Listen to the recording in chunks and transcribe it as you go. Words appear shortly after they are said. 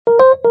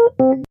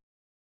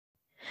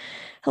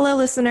Hello,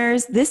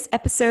 listeners. This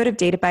episode of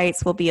Data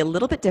Bites will be a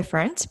little bit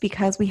different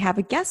because we have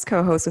a guest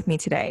co-host with me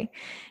today.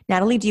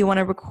 Natalie, do you want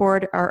to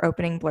record our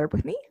opening blurb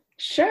with me?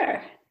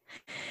 Sure.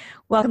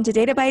 Welcome to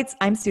Data Bites.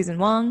 I'm Susan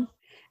Wong.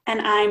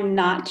 And I'm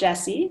not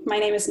Jessie. My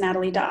name is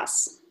Natalie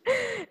Doss.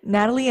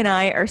 Natalie and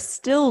I are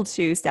still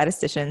two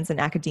statisticians in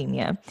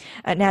academia.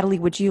 Natalie,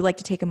 would you like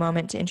to take a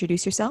moment to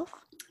introduce yourself?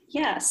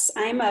 Yes,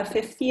 I'm a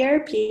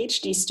fifth-year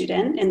PhD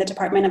student in the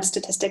Department of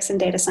Statistics and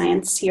Data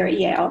Science here at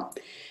Yale.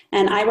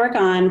 And I work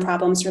on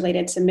problems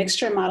related to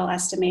mixture model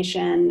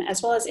estimation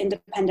as well as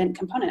independent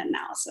component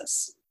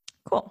analysis.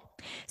 Cool.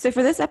 So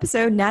for this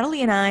episode,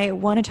 Natalie and I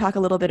want to talk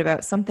a little bit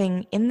about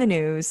something in the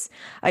news.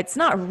 It's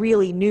not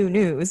really new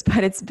news,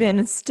 but it's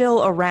been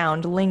still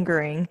around,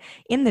 lingering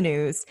in the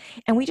news,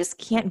 and we just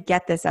can't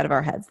get this out of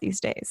our heads these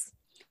days.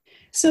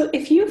 So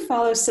if you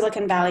follow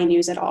Silicon Valley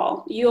news at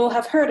all, you'll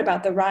have heard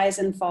about the rise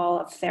and fall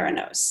of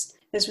Theranos.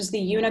 This was the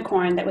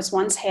unicorn that was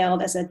once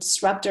hailed as a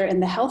disruptor in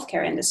the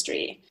healthcare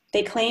industry.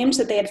 They claimed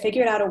that they had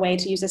figured out a way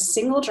to use a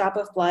single drop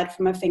of blood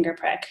from a finger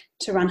prick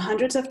to run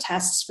hundreds of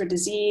tests for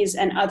disease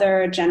and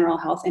other general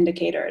health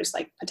indicators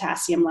like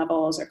potassium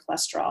levels or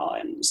cholesterol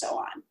and so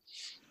on.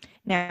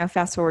 Now,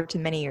 fast forward to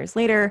many years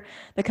later,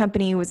 the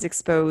company was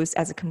exposed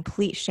as a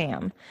complete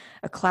sham,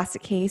 a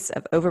classic case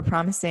of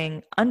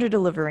overpromising,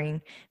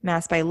 underdelivering,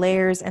 masked by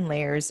layers and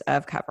layers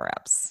of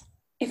cover-ups.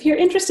 If you're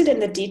interested in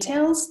the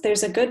details,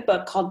 there's a good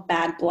book called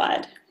Bad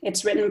Blood.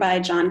 It's written by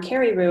John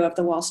Carreyrou of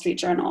the Wall Street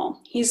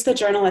Journal. He's the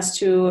journalist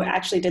who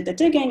actually did the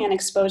digging and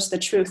exposed the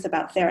truth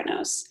about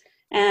Theranos.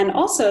 And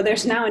also,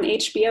 there's now an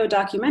HBO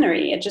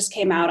documentary. It just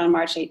came out on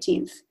March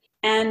 18th.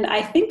 And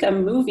I think a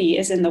movie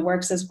is in the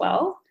works as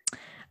well.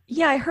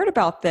 Yeah, I heard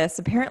about this.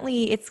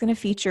 Apparently, it's going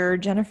to feature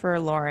Jennifer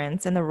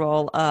Lawrence in the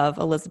role of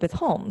Elizabeth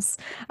Holmes.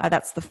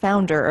 That's the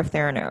founder of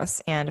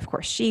Theranos. And of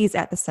course, she's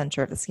at the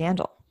center of the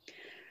scandal.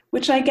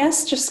 Which I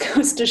guess just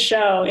goes to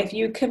show if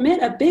you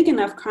commit a big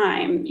enough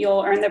crime,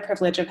 you'll earn the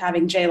privilege of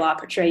having J-Law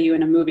portray you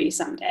in a movie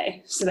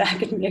someday. So that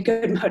can be a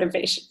good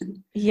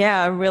motivation.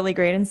 Yeah, a really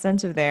great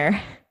incentive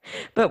there.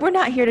 But we're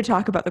not here to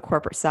talk about the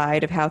corporate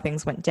side of how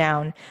things went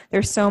down.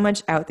 There's so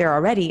much out there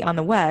already on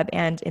the web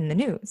and in the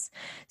news.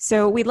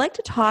 So we'd like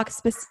to talk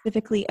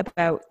specifically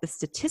about the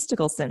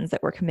statistical sins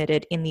that were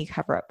committed in the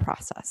cover-up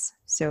process.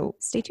 So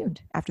stay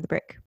tuned after the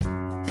break.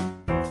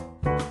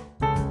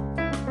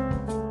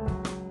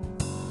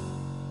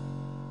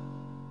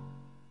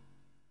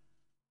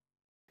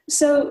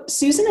 So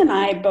Susan and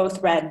I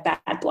both read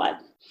Bad Blood.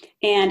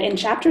 And in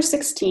chapter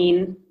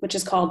 16, which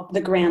is called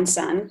The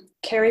Grandson,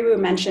 Carreyrou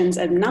mentions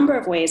a number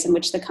of ways in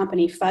which the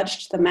company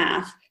fudged the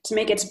math to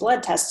make its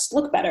blood tests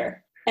look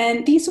better.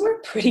 And these were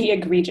pretty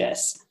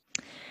egregious.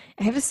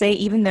 I have to say,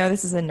 even though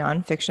this is a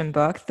nonfiction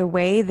book, the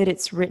way that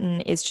it's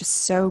written is just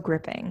so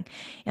gripping.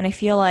 And I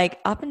feel like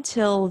up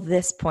until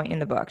this point in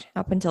the book,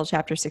 up until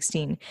chapter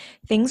 16,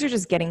 things are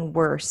just getting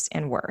worse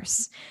and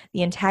worse.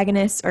 The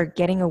antagonists are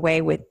getting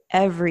away with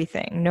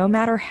everything, no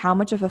matter how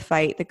much of a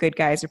fight the good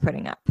guys are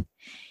putting up.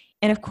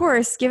 And of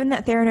course, given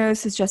that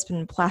Theranos has just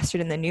been plastered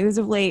in the news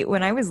of late,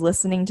 when I was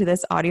listening to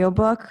this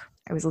audiobook,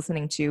 I was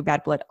listening to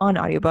Bad Blood on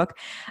audiobook,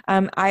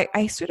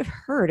 I sort of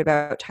heard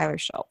about Tyler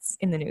Schultz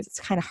in the news. It's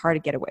kind of hard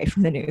to get away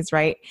from the news,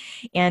 right?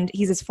 And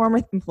he's this former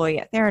employee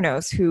at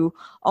Theranos who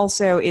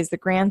also is the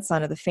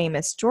grandson of the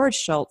famous George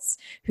Schultz,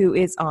 who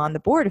is on the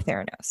board of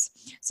Theranos.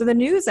 So the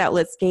news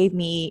outlets gave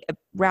me a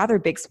rather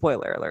big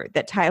spoiler alert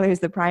that Tyler is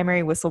the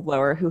primary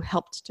whistleblower who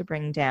helped to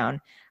bring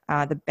down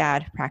the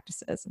bad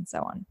practices and so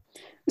on.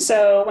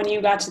 So when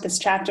you got to this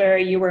chapter,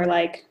 you were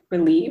like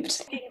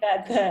relieved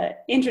that the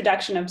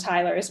introduction of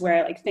Tyler is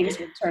where like things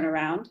would turn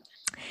around.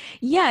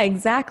 Yeah,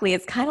 exactly.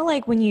 It's kind of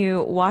like when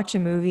you watch a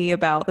movie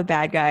about the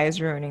bad guys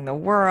ruining the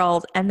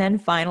world, and then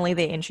finally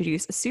they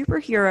introduce a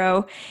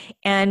superhero,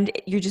 and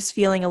you're just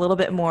feeling a little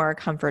bit more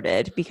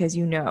comforted because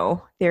you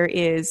know there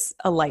is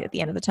a light at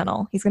the end of the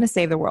tunnel. He's going to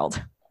save the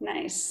world.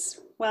 Nice.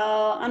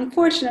 Well,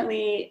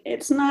 unfortunately,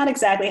 it's not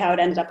exactly how it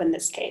ended up in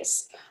this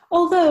case.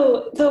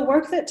 Although the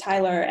work that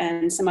Tyler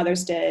and some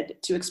others did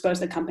to expose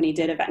the company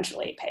did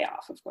eventually pay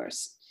off, of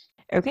course.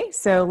 Okay,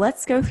 so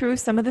let's go through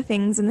some of the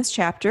things in this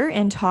chapter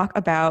and talk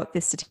about the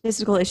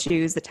statistical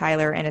issues that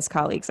Tyler and his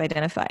colleagues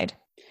identified.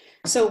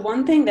 So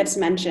one thing that's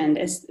mentioned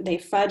is they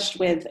fudged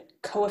with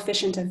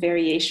coefficient of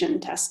variation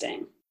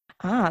testing.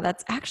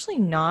 That's actually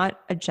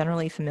not a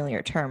generally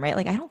familiar term, right?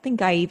 Like, I don't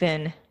think I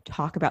even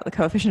talk about the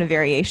coefficient of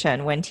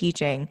variation when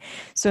teaching.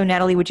 So,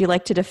 Natalie, would you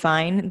like to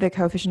define the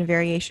coefficient of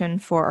variation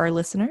for our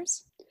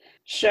listeners?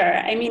 Sure.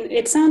 I mean,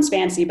 it sounds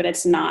fancy, but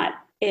it's not.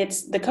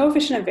 It's the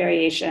coefficient of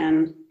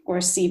variation, or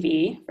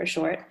CV for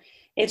short.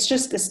 It's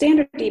just the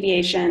standard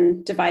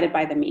deviation divided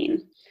by the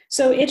mean.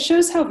 So it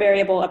shows how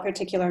variable a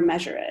particular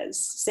measure is.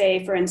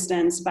 Say, for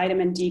instance,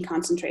 vitamin D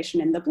concentration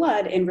in the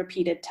blood in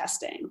repeated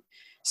testing.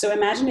 So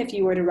imagine if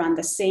you were to run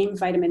the same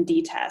vitamin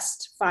D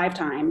test 5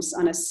 times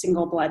on a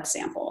single blood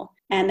sample,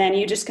 and then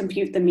you just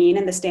compute the mean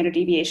and the standard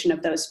deviation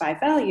of those 5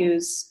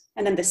 values,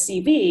 and then the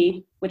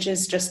CV, which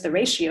is just the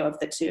ratio of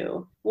the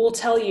two, will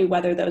tell you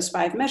whether those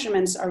 5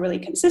 measurements are really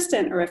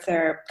consistent or if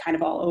they're kind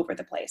of all over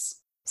the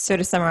place. So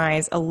to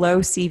summarize, a low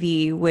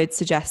CV would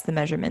suggest the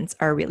measurements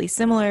are really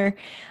similar,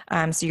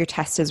 so your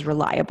test is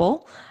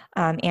reliable,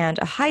 and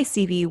a high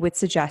CV would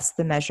suggest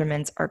the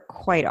measurements are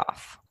quite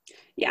off.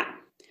 Yeah.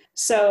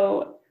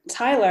 So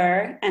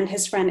Tyler and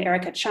his friend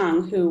Erica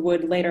Chung, who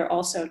would later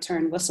also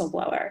turn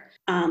whistleblower,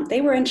 they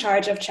were in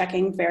charge of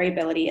checking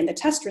variability in the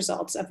test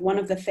results of one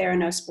of the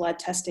Theranos blood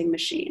testing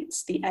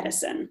machines, the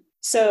Edison.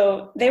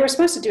 So they were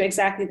supposed to do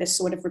exactly this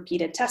sort of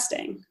repeated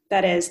testing.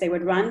 That is, they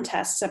would run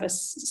tests of a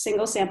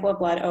single sample of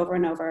blood over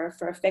and over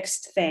for a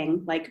fixed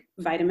thing like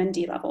vitamin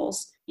D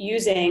levels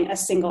using a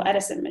single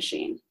Edison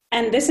machine.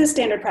 And this is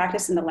standard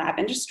practice in the lab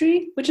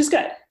industry, which is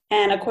good.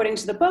 And according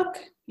to the book,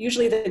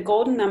 usually the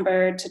golden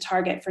number to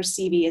target for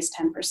CV is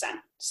 10%.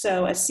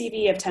 So a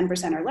CV of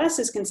 10% or less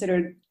is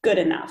considered good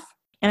enough.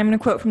 And I'm going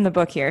to quote from the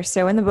book here.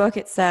 So in the book,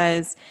 it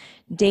says,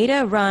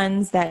 data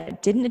runs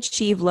that didn't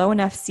achieve low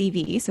enough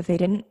CV, so if they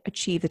didn't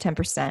achieve the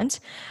 10%,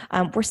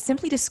 were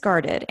simply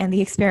discarded and the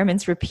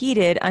experiments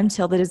repeated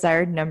until the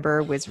desired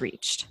number was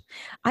reached.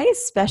 I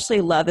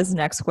especially love this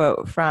next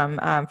quote from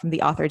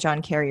the author,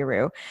 John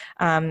Carreyrou,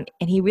 and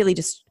he really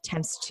just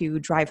attempts to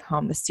drive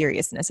home the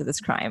seriousness of this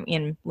crime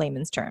in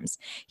layman's terms.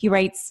 He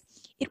writes,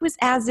 "It was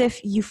as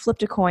if you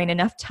flipped a coin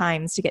enough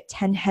times to get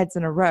 10 heads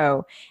in a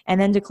row and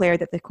then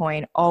declared that the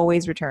coin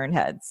always returned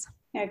heads."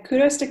 Yeah,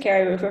 kudos to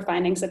Carreyrou for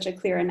finding such a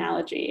clear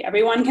analogy.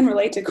 Everyone can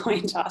relate to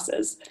coin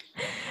tosses.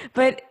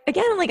 But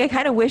again, I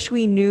kind of wish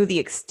we knew the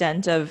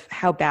extent of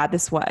how bad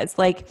this was.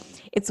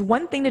 It's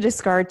one thing to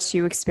discard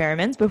 2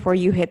 experiments before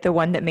you hit the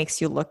one that makes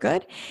you look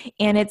good.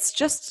 And it's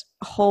just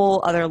a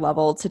whole other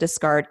level to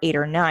discard 8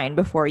 or 9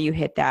 before you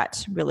hit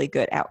that really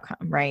good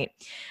outcome, right?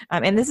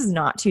 And this is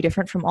not too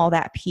different from all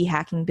that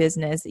p-hacking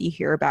business that you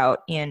hear about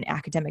in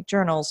academic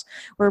journals,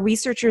 where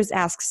researchers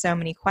ask so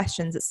many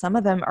questions that some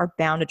of them are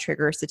bound to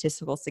trigger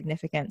statistical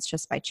significance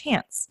just by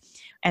chance.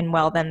 And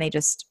well, then they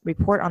just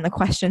report on the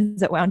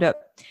questions that wound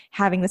up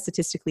having the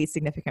statistically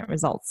significant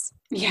results.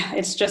 Yeah,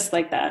 it's just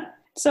like that.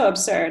 So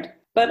absurd.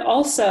 But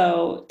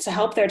also, to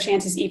help their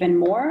chances even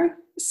more,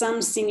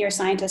 some senior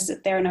scientists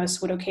at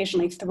Theranos would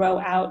occasionally throw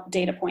out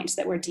data points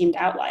that were deemed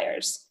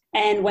outliers.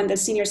 And when the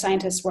senior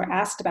scientists were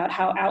asked about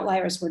how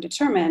outliers were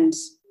determined,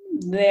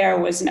 there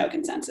was no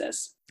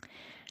consensus.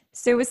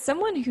 So as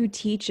someone who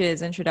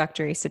teaches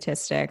introductory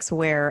statistics,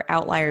 where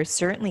outliers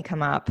certainly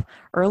come up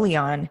early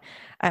on,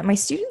 my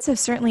students have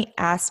certainly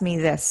asked me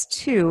this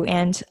too.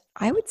 And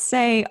I would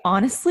say,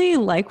 honestly,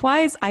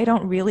 likewise, I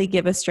don't really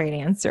give a straight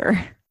answer.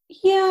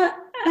 Yeah,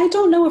 I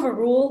don't know of a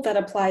rule that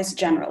applies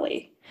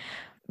generally.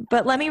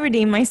 But let me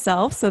redeem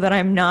myself so that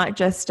I'm not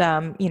just,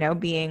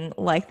 being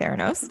like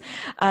Theranos.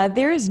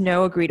 There is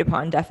no agreed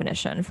upon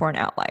definition for an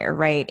outlier,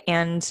 right?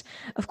 And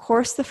of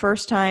course, the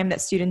first time that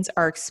students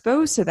are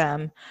exposed to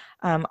them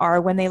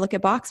are when they look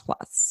at box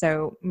plots.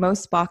 So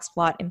most box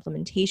plot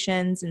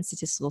implementations in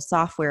statistical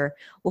software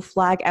will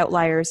flag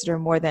outliers that are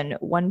more than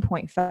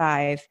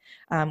 1.5,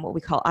 what we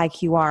call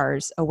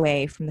IQRs,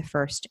 away from the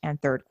first and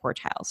third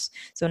quartiles.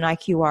 So an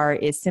IQR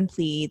is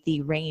simply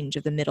the range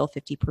of the middle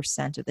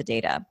 50% of the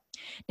data.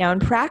 Now, in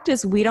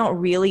practice, we don't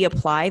really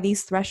apply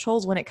these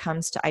thresholds when it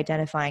comes to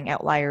identifying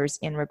outliers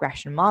in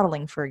regression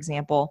modeling, for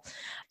example.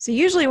 So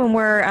usually when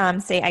we're,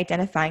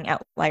 identifying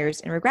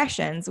outliers in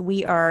regressions,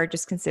 we are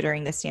just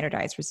considering the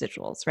standardized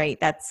residuals, right?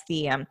 That's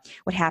the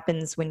what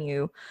happens when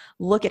you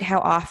look at how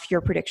off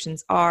your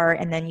predictions are,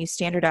 and then you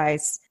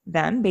standardize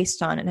them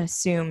based on an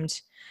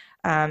assumed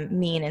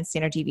mean and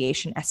standard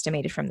deviation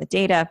estimated from the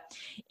data.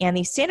 And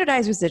these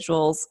standardized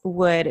residuals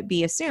would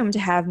be assumed to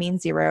have mean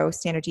 0,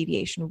 standard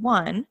deviation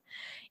 1.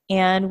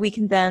 And we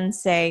can then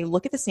say,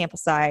 look at the sample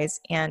size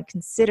and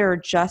consider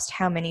just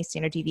how many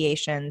standard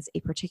deviations a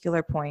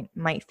particular point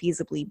might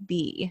feasibly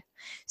be.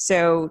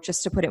 So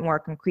just to put it more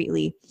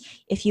concretely,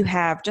 if you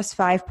have just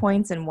 5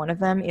 points and one of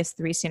them is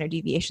 3 standard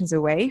deviations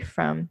away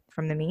from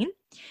the mean,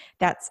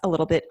 that's a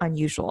little bit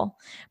unusual.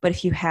 But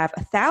if you have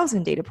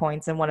 1,000 data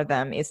points and one of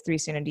them is 3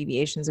 standard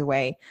deviations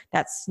away,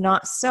 that's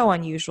not so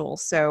unusual.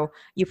 So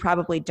you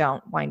probably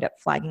don't wind up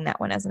flagging that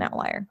one as an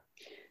outlier.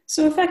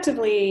 So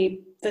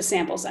effectively, the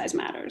sample size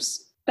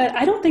matters. But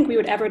I don't think we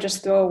would ever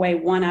just throw away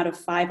 1 out of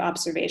 5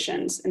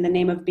 observations in the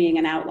name of being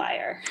an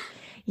outlier.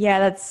 Yeah,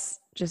 that's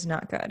just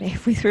not good.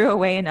 If we threw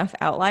away enough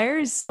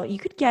outliers, you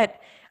could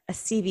get a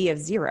CV of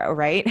 0,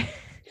 right?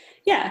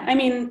 Yeah, I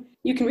mean,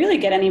 you can really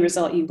get any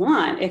result you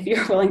want if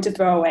you're willing to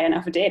throw away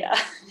enough data.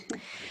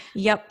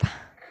 Yep.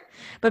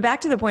 But back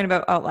to the point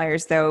about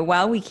outliers, though,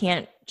 while we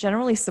can't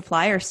generally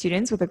supply our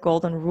students with a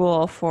golden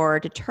rule for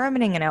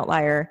determining an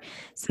outlier,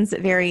 since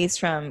it varies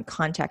from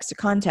context to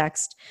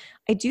context,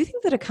 I do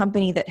think that a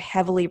company that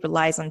heavily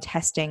relies on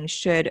testing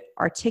should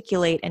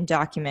articulate and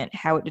document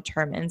how it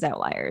determines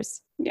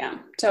outliers. Yeah,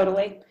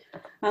 totally.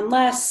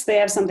 Unless they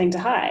have something to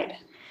hide.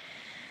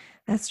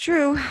 That's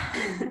true.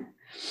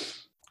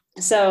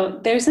 So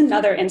there's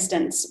another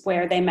instance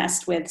where they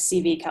messed with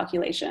CV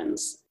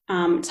calculations.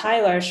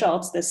 Tyler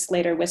Schultz, this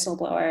Slater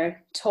whistleblower,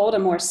 told a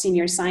more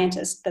senior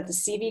scientist that the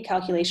CV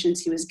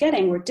calculations he was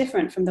getting were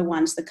different from the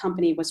ones the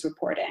company was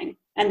reporting.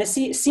 And the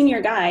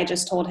senior guy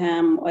just told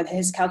him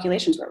his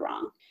calculations were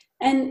wrong.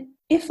 And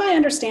if I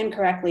understand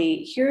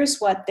correctly, here's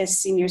what this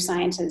senior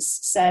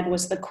scientist said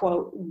was the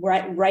quote,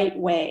 right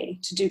way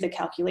to do the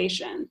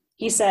calculation.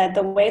 He said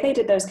the way they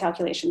did those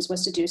calculations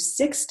was to do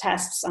 6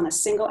 tests on a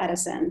single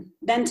Edison,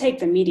 then take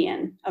the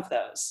median of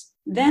those.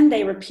 Then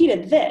they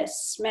repeated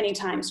this many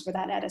times for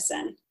that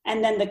Edison.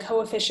 And then the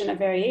coefficient of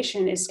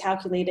variation is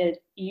calculated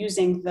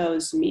using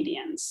those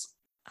medians.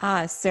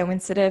 So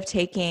instead of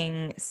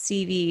taking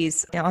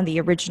CVs on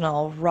the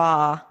original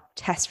raw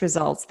test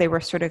results, they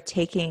were sort of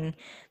taking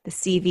the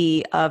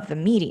CV of the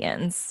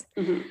medians.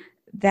 Mm-hmm.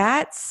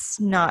 That's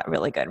not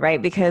really good,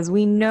 right? Because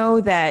we know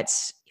that,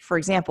 for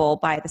example,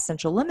 by the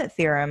central limit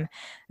theorem,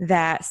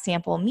 that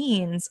sample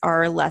means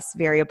are less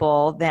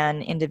variable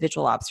than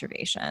individual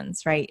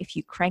observations, right? If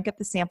you crank up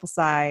the sample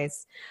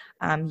size,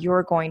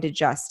 you're going to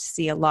just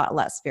see a lot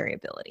less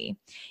variability.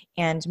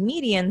 And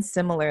medians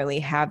similarly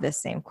have the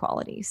same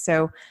quality.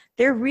 So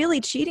they're really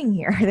cheating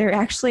here. They're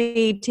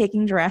actually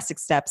taking drastic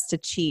steps to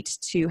cheat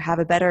to have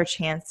a better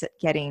chance at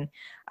getting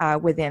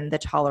within the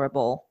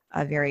tolerable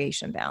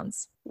variation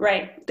bounds.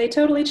 Right. They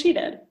totally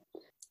cheated.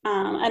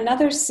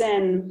 Another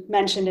sin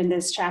mentioned in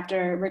this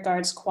chapter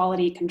regards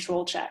quality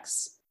control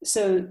checks.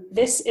 So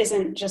this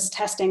isn't just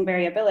testing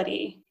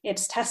variability.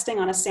 It's testing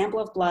on a sample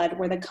of blood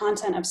where the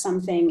content of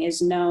something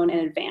is known in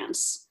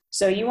advance.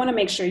 So you want to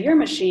make sure your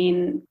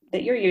machine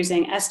that you're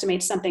using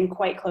estimates something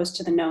quite close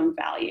to the known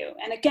value.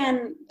 And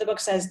again, the book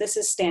says this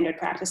is standard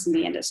practice in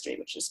the industry,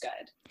 which is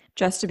good.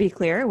 Just to be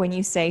clear, when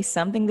you say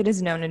something that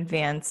is known in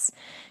advance,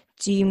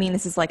 do you mean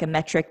this is like a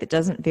metric that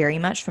doesn't vary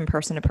much from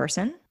person to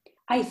person?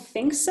 I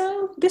think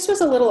so. This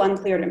was a little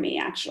unclear to me,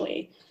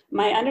 actually.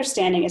 My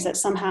understanding is that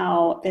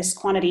somehow this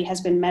quantity has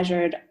been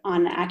measured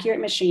on accurate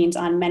machines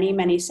on many,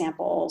 many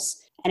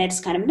samples. And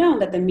it's kind of known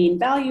that the mean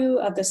value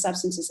of the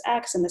substance is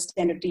X and the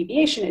standard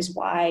deviation is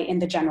Y in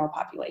the general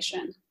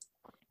population.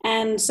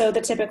 And so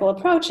the typical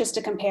approach is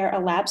to compare a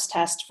lab's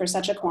test for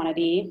such a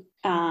quantity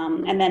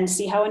and then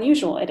see how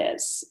unusual it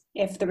is.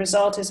 If the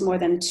result is more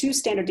than 2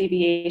 standard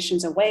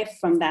deviations away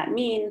from that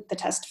mean, the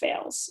test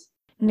fails.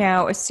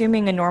 Now,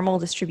 assuming a normal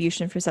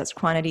distribution for such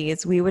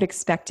quantities, we would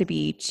expect to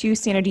be 2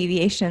 standard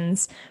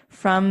deviations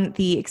from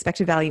the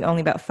expected value only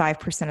about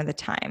 5% of the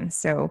time.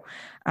 So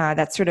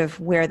that's sort of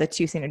where the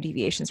 2 standard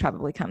deviations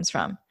probably comes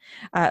from.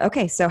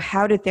 Okay, so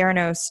how did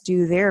Theranos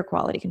do their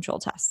quality control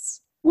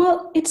tests?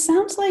 Well, it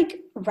sounds like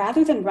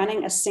rather than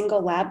running a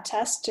single lab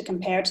test to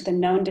compare to the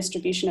known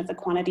distribution of the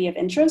quantity of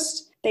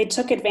interest, they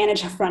took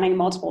advantage of running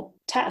multiple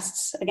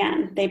tests.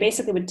 Again, they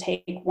basically would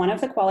take one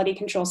of the quality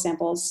control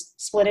samples,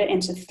 split it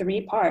into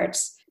 3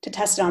 parts to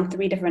test it on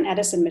 3 different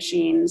Edison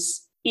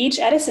machines. Each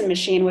Edison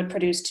machine would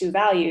produce 2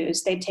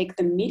 values. They'd take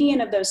the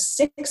median of those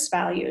 6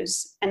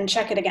 values and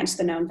check it against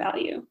the known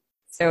value.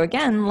 So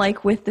again,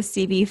 like with the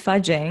CV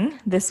fudging,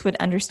 this would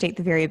understate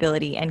the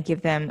variability and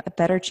give them a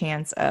better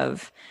chance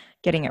of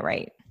getting it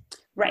right.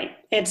 Right.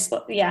 It's,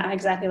 yeah,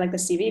 exactly like the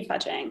CV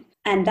fudging.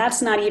 And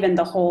that's not even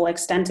the whole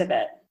extent of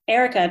it.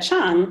 Erica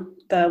Chung,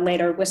 the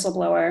later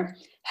whistleblower,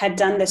 had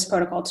done this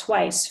protocol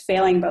twice,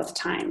 failing both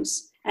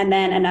times. And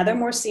then another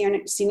more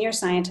senior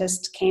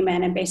scientist came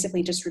in and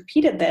basically just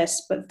repeated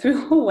this, but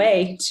threw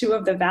away 2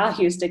 of the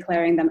values,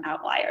 declaring them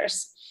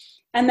outliers,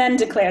 and then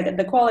declared that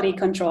the quality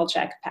control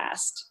check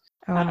passed.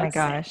 Oh my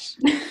gosh.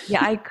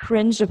 Yeah, I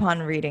cringed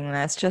upon reading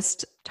this,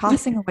 just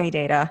tossing away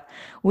data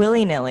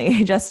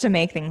willy-nilly just to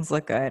make things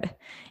look good.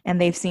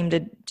 And they've seemed to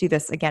do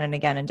this again and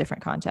again in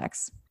different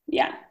contexts.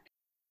 Yeah.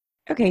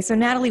 Okay, so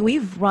Natalie,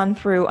 we've run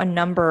through a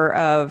number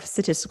of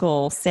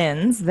statistical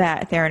sins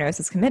that Theranos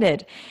has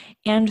committed.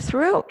 And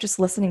throughout just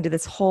listening to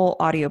this whole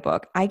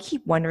audiobook, I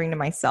keep wondering to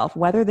myself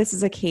whether this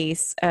is a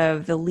case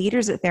of the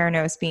leaders at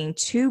Theranos being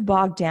too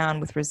bogged down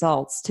with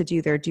results to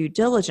do their due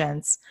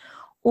diligence,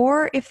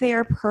 or if they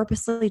are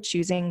purposely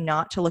choosing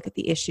not to look at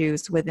the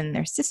issues within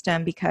their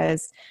system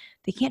because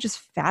they can't just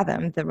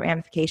fathom the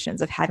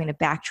ramifications of having to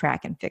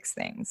backtrack and fix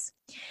things.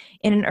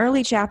 In an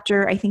early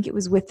chapter, I think it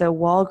was with the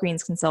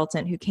Walgreens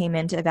consultant who came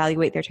in to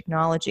evaluate their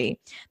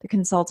technology, the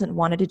consultant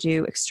wanted to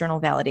do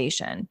external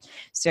validation.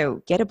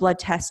 So get a blood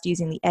test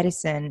using the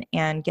Edison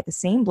and get the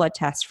same blood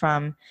test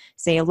from,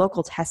 say, a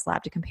local test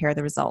lab to compare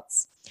the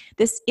results.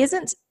 This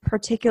isn't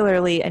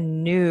particularly a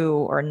new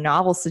or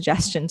novel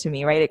suggestion to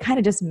me, right? It kind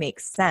of just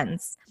makes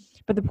sense.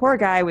 But the poor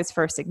guy was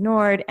first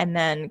ignored and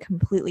then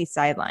completely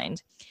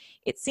sidelined.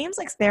 It seems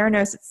like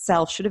Theranos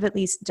itself should have at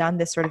least done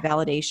this sort of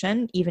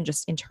validation, even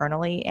just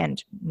internally,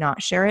 and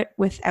not share it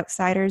with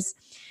outsiders.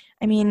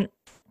 I mean,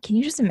 can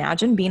you just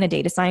imagine being a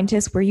data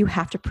scientist where you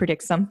have to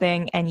predict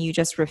something and you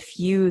just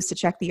refuse to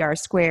check the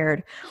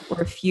R-squared or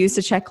refuse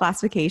to check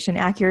classification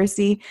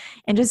accuracy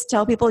and just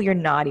tell people you're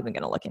not even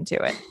going to look into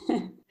it?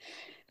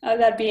 Oh,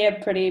 that'd be a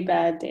pretty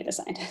bad data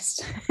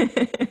scientist.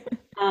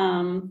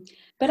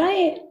 But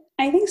I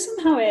think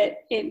somehow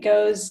it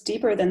goes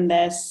deeper than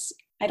this.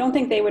 I don't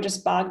think they were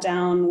just bogged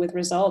down with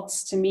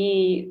results. To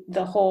me,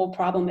 the whole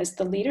problem is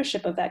the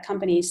leadership of that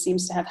company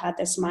seems to have had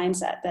this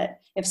mindset that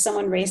if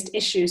someone raised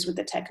issues with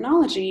the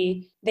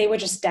technology, they were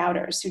just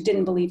doubters who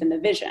didn't believe in the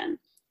vision.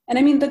 And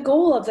I mean, the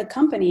goal of the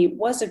company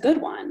was a good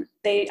one.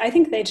 I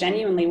think they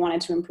genuinely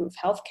wanted to improve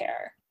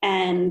healthcare.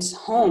 And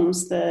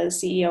Holmes, the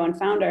CEO and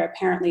founder,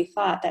 apparently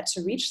thought that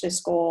to reach this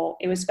goal,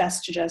 it was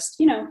best to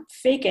just,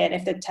 fake it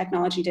if the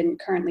technology didn't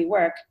currently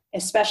work,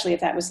 especially if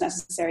that was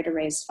necessary to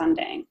raise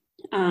funding.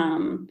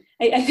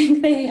 I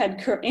think they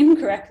had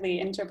incorrectly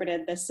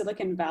interpreted the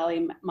Silicon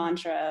Valley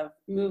mantra of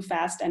move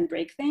fast and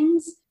break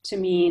things to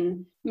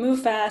mean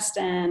move fast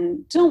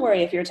and don't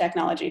worry if your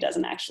technology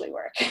doesn't actually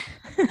work.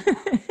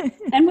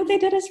 And what they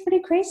did is pretty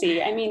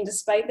crazy. I mean,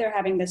 despite their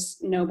having this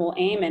noble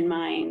aim in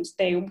mind,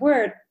 they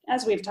were,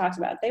 as we've talked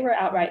about, they were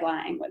outright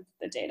lying with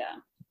the data.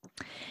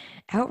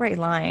 Outright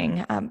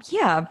lying.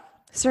 Yeah,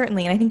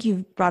 certainly. And I think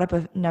you've brought up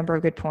a number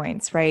of good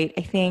points, right?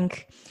 I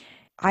think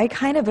I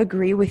kind of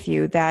agree with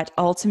you that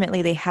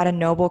ultimately they had a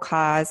noble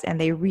cause and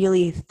they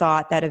really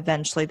thought that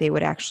eventually they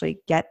would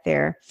actually get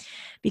there.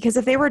 Because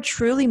if they were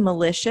truly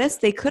malicious,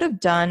 they could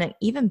have done an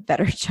even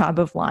better job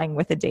of lying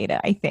with the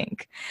data, I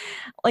think.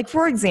 Like,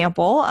 for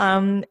example,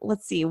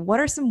 let's see,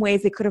 what are some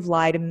ways they could have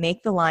lied to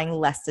make the lying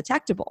less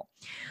detectable?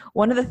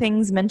 One of the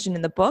things mentioned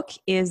in the book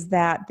is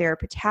that their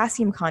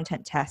potassium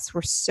content tests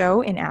were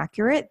so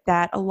inaccurate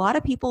that a lot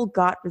of people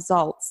got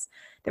results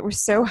that were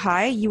so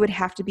high, you would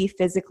have to be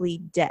physically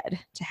dead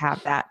to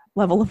have that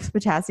level of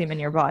potassium in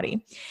your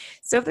body.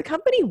 So if the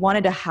company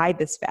wanted to hide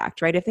this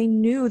fact, right, if they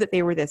knew that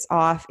they were this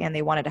off and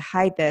they wanted to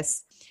hide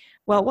this,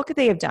 well, what could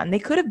they have done? They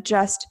could have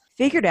just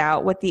figured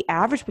out what the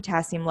average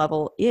potassium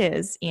level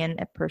is in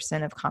a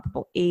person of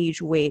comparable age,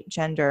 weight,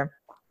 gender,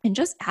 and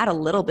just add a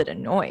little bit of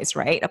noise,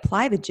 right?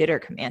 Apply the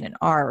jitter command in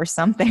R or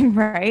something,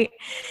 right?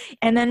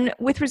 And then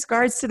with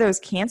regards to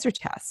those cancer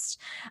tests,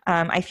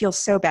 I feel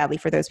so badly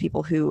for those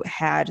people who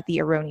had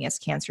the erroneous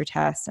cancer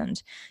tests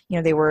and,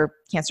 they were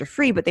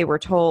cancer-free, but they were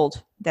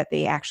told that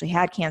they actually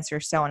had cancer,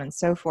 so on and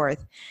so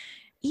forth.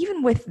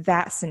 Even with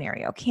that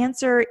scenario,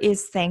 cancer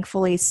is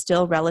thankfully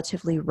still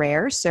relatively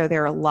rare. So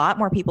there are a lot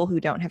more people who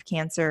don't have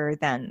cancer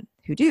than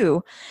who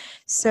do.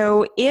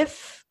 So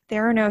if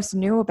Theranos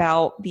knew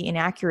about the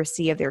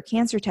inaccuracy of their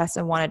cancer tests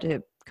and wanted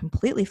to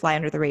completely fly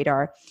under the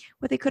radar,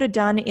 what they could have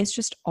done is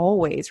just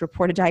always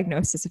report a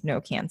diagnosis of no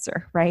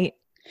cancer, right?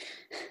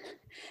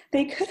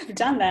 They could have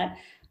done that.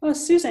 Oh,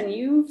 Susan,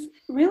 you've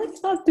really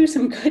thought through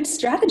some good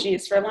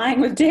strategies for lying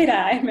with data.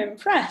 I'm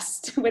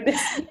impressed with this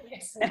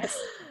seriousness.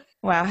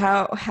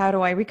 Wow, how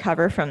do I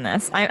recover from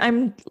this?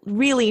 I'm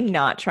really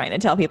not trying to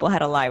tell people how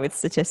to lie with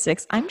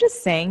statistics. I'm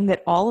just saying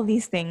that all of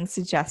these things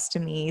suggest to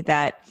me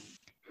that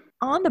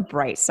on the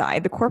bright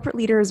side, the corporate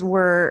leaders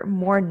were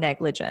more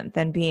negligent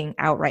than being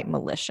outright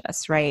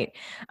malicious, right?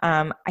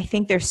 I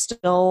think they're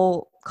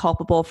still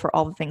culpable for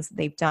all the things that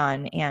they've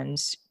done,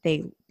 and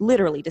they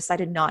literally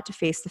decided not to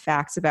face the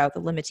facts about the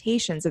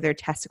limitations of their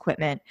test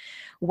equipment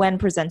when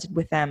presented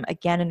with them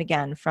again and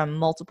again from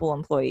multiple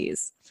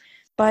employees.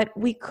 But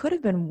we could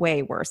have been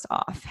way worse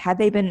off. Had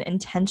they been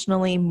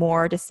intentionally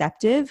more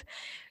deceptive,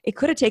 it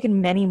could have taken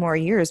many more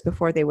years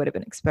before they would have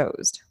been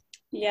exposed.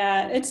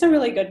 Yeah, it's a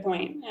really good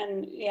point.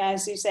 And yeah,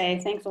 as you say,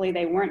 thankfully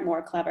they weren't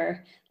more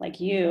clever like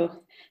you.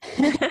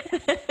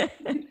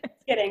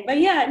 Kidding. But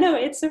yeah, no,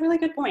 it's a really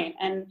good point.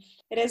 And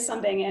it is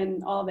something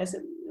in all of this,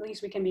 at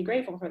least we can be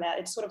grateful for that.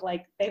 It's sort of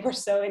like they were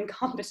so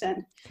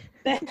incompetent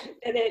that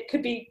it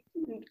could be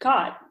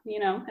caught,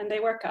 and they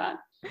were caught.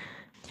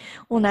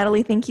 Well,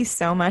 Natalie, thank you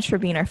so much for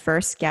being our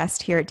first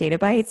guest here at Data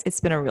Bytes. It's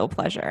been a real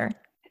pleasure.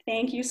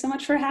 Thank you so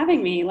much for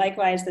having me.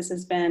 Likewise, this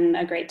has been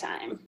a great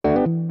time.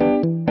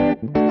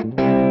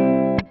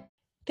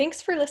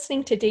 Thanks for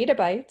listening to Data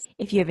Bytes.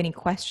 If you have any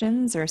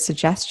questions or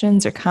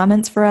suggestions or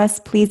comments for us,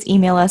 please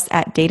email us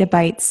at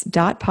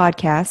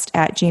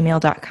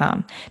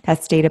databytes.podcast@gmail.com.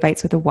 That's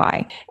databytes with a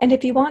Y. And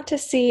if you want to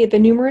see the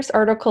numerous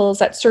articles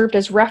that served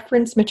as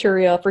reference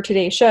material for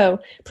today's show,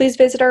 please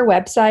visit our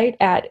website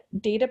at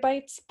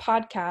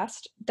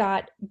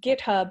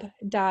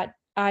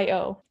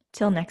databytespodcast.github.io.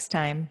 Till next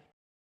time.